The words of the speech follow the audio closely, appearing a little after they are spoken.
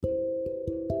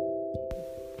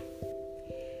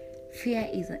Fear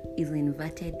is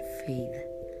inverted faith.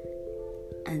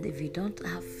 And if you don't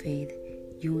have faith,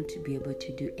 you won't be able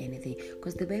to do anything.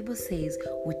 Because the Bible says,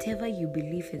 whatever you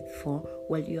believe it for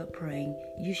while you are praying,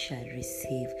 you shall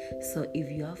receive. So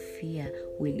if you have fear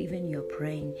while even you're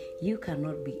praying, you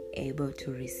cannot be able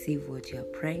to receive what you're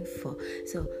praying for.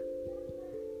 So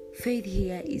faith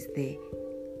here is the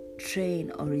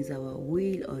train, or is our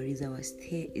wheel, or is our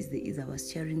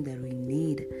steering that we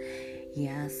need.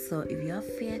 Yeah, so if you have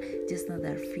fear, just know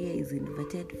that fear is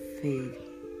inverted faith.